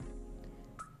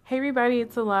Hey everybody,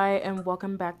 it's Salai and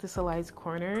welcome back to Salai's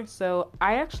Corner. So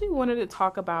I actually wanted to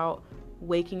talk about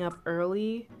waking up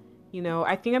early.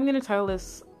 I think I'm going to title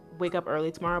this Wake Up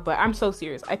Early tomorrow, but I'm so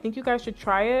serious. I think you guys should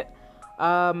try it.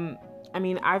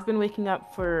 I've been waking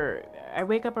up I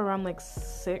wake up around like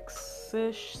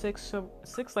 6-ish, 6,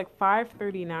 like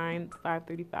 5:39,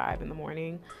 5:35 in the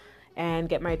morning and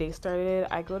get my day started.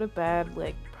 I go to bed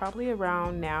like probably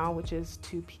around now, which is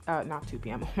not 2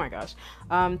 p.m. Oh my gosh,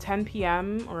 10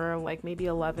 p.m. or like maybe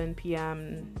 11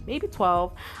 p.m., maybe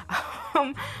 12,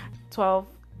 12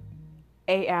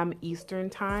 a.m. Eastern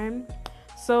time.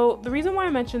 So the reason why I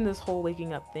mentioned this whole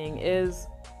waking up thing is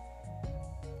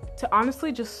to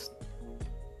honestly just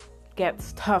get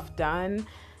stuff done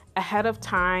ahead of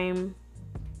time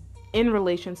in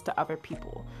relations to other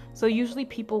people. So usually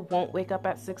people won't wake up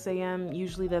at 6 a.m.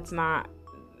 Usually that's not,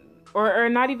 or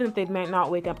not even if they might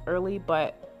not wake up early,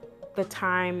 but the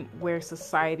time where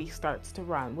society starts to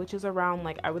run, which is around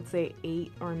like, I would say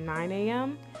 8 or 9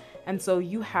 a.m. And so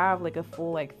you have like a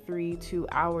full like 2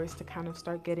 hours to kind of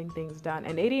start getting things done.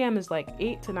 And 8 a.m. is like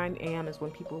 8 to 9 a.m. is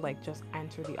when people like just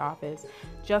enter the office,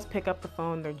 just pick up the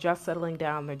phone. They're just settling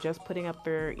down. They're just putting up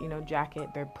their, jacket.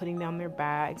 They're putting down their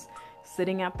bags,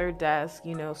 sitting at their desk,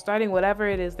 starting whatever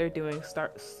it is they're doing.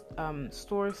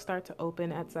 Stores start to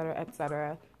open, etc.,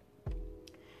 etc.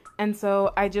 And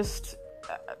so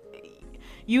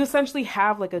you essentially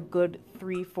have like a good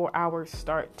 3-4 hour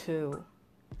start to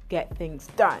get things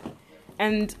done.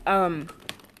 And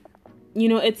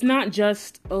it's not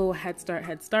just head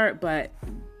start, but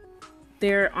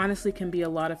there honestly can be a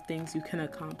lot of things you can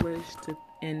accomplish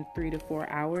in 3 to 4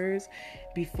 hours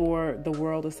before the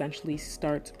world essentially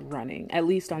starts running, at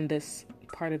least on this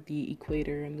part of the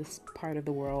equator and this part of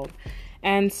the world.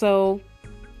 And so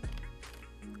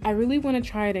I really want to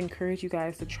try to encourage you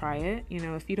guys to try it.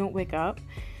 If you don't wake up,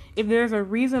 if there's a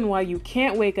reason why you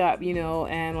can't wake up,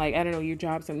 and like, I don't know, your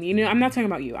job's something, I'm not talking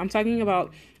about you. I'm talking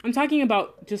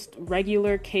about just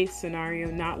regular case scenario,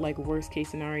 not like worst case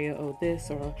scenario, this,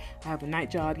 or I have a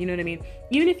night job, you know what I mean?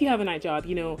 Even if you have a night job,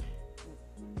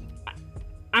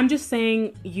 I'm just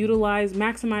saying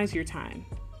maximize your time.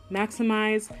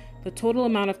 Maximize the total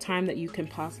amount of time that you can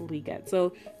possibly get.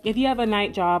 So if you have a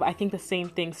night job, I think the same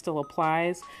thing still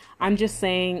applies. I'm just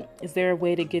saying, is there a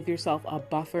way to give yourself a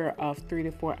buffer of 3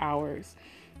 to 4 hours?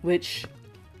 Which,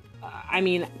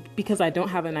 because I don't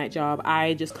have a night job,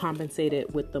 I just compensate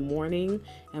it with the morning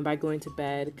and by going to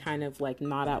bed kind of like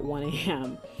not at 1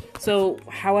 a.m. So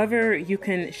however you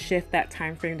can shift that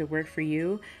time frame to work for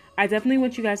you, I definitely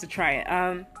want you guys to try it.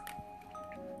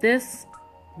 This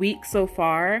week so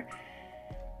far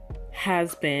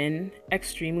has been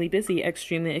extremely busy,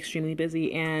 extremely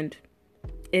busy. And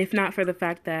if not for the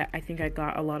fact that I think I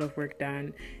got a lot of work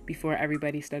done before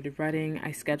everybody started running,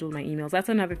 I scheduled my emails. That's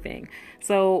another thing.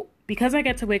 So because I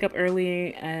get to wake up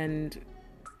early and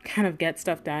kind of get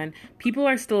stuff done, people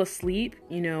are still asleep,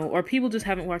 or people just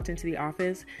haven't walked into the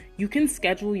office. You can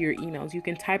schedule your emails. You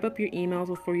can type up your emails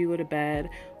before you go to bed,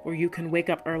 or you can wake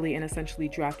up early and essentially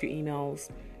draft your emails,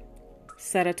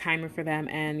 set a timer for them,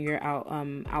 and your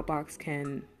outbox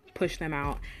can push them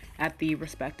out at the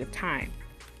respective time.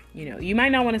 You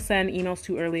might not want to send emails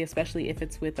too early, especially if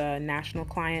it's with a national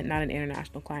client, not an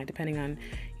international client, depending on,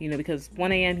 because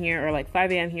 1 a.m. here or like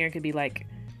 5 a.m. here could be like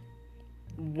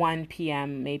 1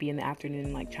 p.m. maybe in the afternoon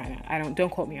in like China. Don't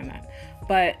quote me on that,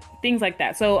 but things like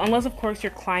that. So unless of course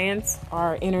your clients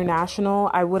are international,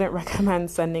 I wouldn't recommend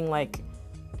sending like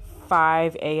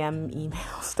 5 a.m.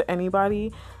 emails to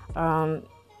anybody. I'm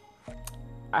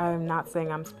not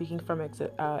saying I'm speaking from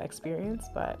experience,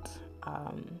 but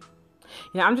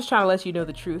I'm just trying to let you know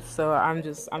the truth. So I'm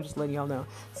just letting y'all know.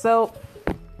 So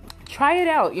try it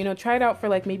out. Try it out for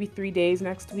like maybe 3 days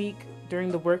next week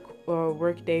during the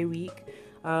work day week.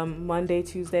 Monday,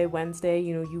 Tuesday, Wednesday.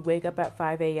 You wake up at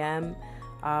 5 a.m.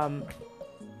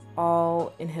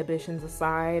 All inhibitions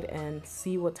aside, and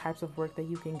see what types of work that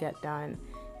you can get done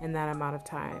in that amount of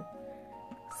time.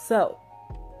 So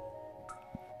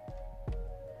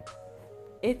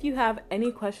if you have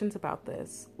any questions about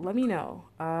this, let me know.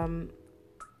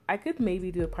 I could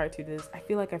maybe do a part 2 to this. I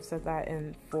feel like I've said that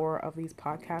in 4 of these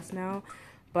podcasts now,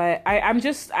 but I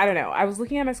don't know. I was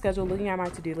looking at my schedule, looking at my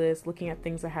to-do list, looking at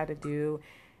things I had to do,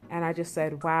 and I just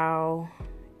said, wow,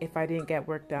 if I didn't get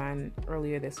work done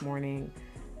earlier this morning,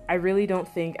 I really don't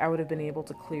think I would have been able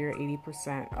to clear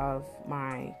 80% of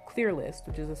my clear list,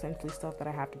 which is essentially stuff that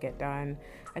I have to get done.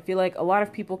 I feel like a lot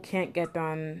of people can't get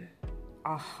done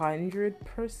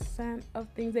 100% of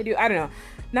things they do. I don't know.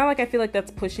 Not like I feel like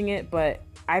that's pushing it, but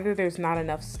either there's not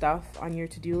enough stuff on your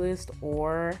to-do list,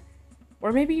 or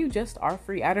or maybe you just are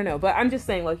free. I don't know. But I'm just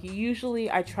saying, like,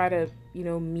 usually I try to,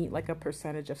 meet like a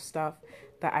percentage of stuff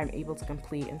that I'm able to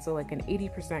complete. And so like an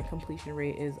 80% completion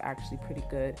rate is actually pretty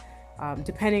good.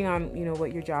 Depending on,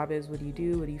 what your job is, what do you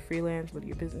do? What do you freelance? What are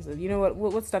your businesses?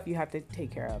 What stuff you have to take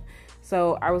care of.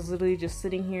 So I was literally just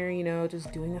sitting here,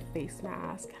 just doing a face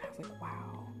mask. And I was like,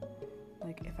 wow,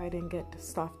 like if I didn't get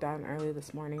stuff done early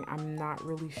this morning, I'm not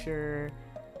really sure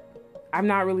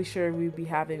we'd be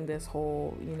having this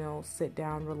whole, sit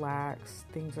down, relax,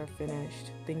 things are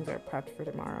finished, things are prepped for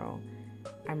tomorrow.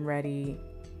 I'm ready,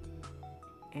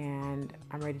 and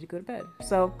I'm ready to go to bed.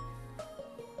 So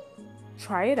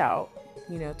try it out.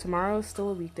 Tomorrow is still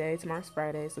a weekday. Tomorrow's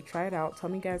Friday, so try it out. Tell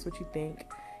me guys what you think.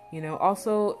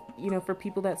 Also, for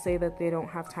people that say that they don't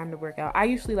have time to work out, I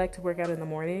usually like to work out in the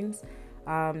mornings.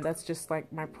 That's just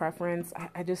like my preference.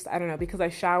 I don't know, because I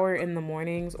shower in the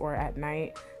mornings or at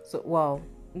night. So, well,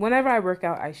 whenever I work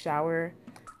out, I shower.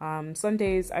 Some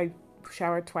days I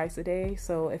shower twice a day.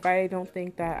 So if I don't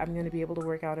think that I'm going to be able to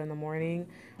work out in the morning,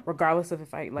 regardless of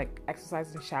if I like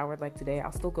exercised and showered like today,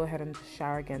 I'll still go ahead and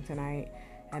shower again tonight,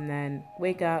 and then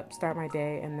wake up, start my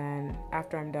day. And then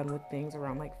after I'm done with things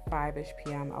around like 5-ish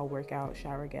p.m., I'll work out,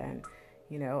 shower again,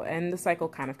 and the cycle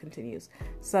kind of continues.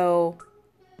 So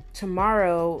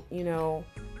tomorrow,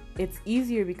 it's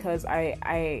easier because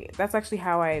I that's actually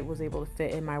how I was able to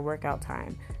fit in my workout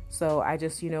time. So I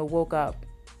just, woke up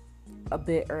a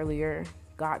bit earlier,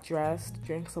 got dressed,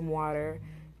 drank some water,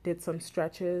 did some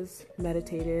stretches,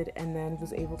 meditated, and then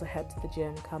was able to head to the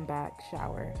gym, come back,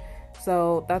 shower.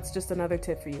 So that's just another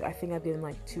tip for you. I think I've given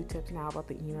like 2 tips now about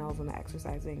the emails and the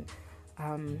exercising.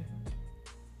 Tell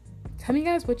me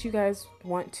guys what you guys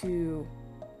want to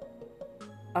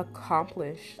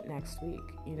accomplish next week.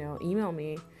 Email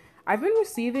me. I've been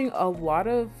receiving a lot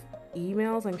of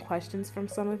emails and questions from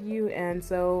some of you, and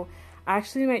so I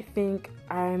actually might think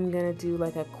I'm gonna do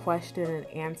like a question and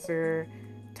answer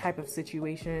type of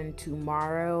situation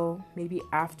tomorrow, maybe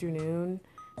afternoon,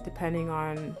 depending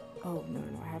on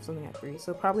I have something at 3,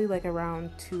 so probably like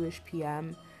around 2-ish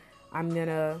p.m. I'm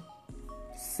gonna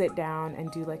sit down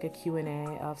and do like a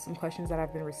Q&A of some questions that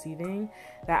I've been receiving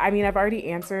that, I've already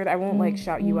answered. I won't like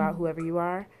shout you out, whoever you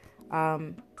are.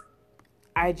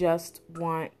 I just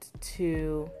want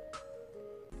to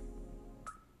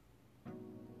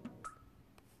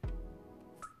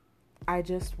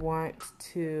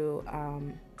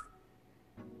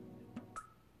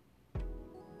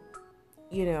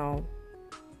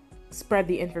spread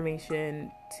the information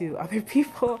to other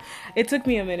people. It took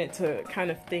me a minute to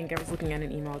kind of think. I was looking at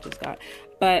an email I just got,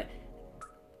 but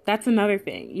that's another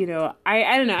thing.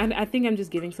 I don't know. I think I'm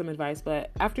just giving some advice, but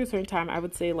after a certain time, I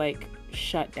would say like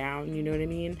shut down. You know what I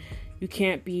mean? You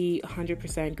can't be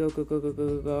 100% go.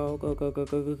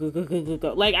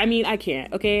 Like, I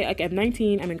can't. Okay, like I'm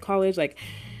 19. I'm in college. Like,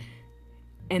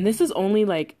 and this is only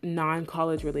like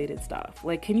non-college related stuff.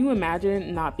 Like, can you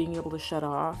imagine not being able to shut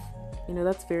off?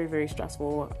 That's very, very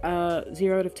stressful.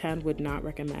 0 out of 10 would not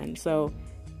recommend. So,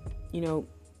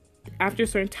 after a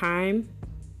certain time,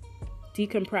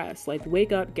 decompress. Like,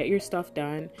 wake up, get your stuff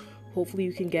done. Hopefully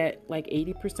you can get like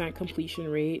 80%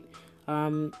 completion rate.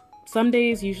 Some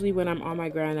days, usually when I'm on my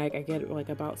grind, I get like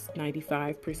about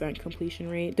 95% completion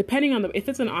rate. Depending on if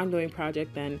it's an ongoing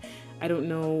project, then I don't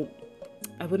know.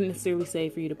 I wouldn't necessarily say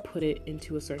for you to put it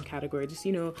into a certain category. Just,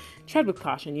 tread with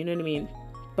caution, you know what I mean?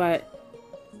 But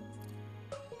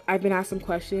I've been asked some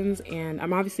questions, and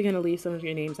I'm obviously going to leave some of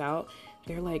your names out.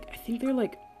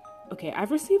 Okay,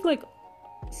 I've received like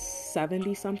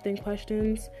 70 something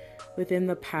questions within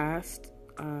the past,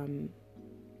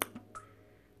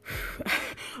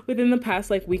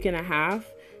 like week and a half.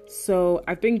 So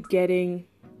I've been getting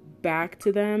back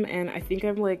to them, and I think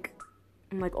I'm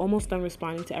almost done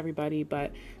responding to everybody,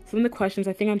 but some of the questions,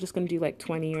 I think I'm just going to do like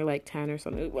 20 or like 10 or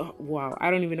something. Wow.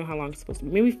 I don't even know how long it's supposed to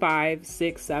be. Maybe 5,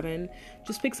 6, 7.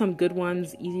 Just pick some good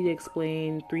ones, easy to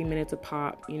explain, 3 minutes a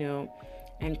pop,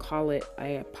 and call it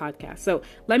a podcast. So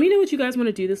let me know what you guys want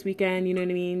to do this weekend. You know what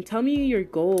I mean? Tell me your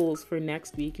goals for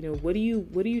next week. What are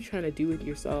you trying to do with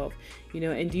yourself?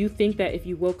 And do you think that if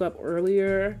you woke up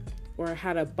earlier or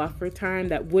had a buffer time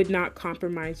that would not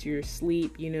compromise your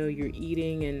sleep, your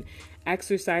eating and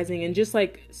exercising, and just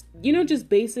like, just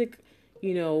basic,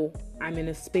 I'm in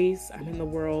a space, I'm in the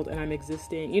world, and I'm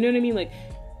existing. You know what I mean? Like,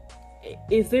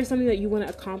 is there something that you want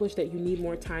to accomplish that you need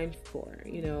more time for,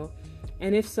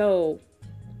 And if so,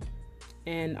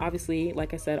 and obviously,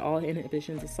 like I said, all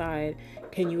inhibitions aside,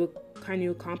 can you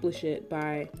accomplish it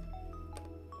by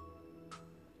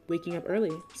waking up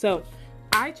early? So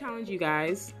I challenge you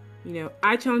guys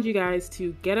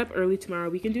to get up early tomorrow.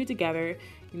 We can do it together.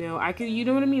 I could, you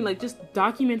know what I mean? Like, just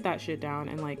document that shit down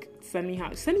and like send me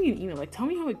an email. Like, tell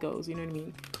me how it goes. You know what I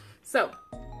mean? So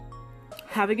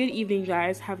have a good evening,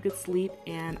 guys. Have a good sleep,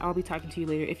 and I'll be talking to you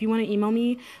later. If you want to email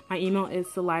me, my email is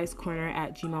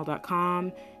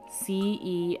celaiscorner@gmail.com.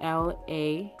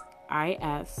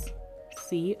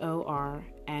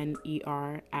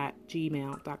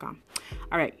 CELAISCORNER@gmail.com.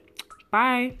 All right.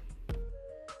 Bye.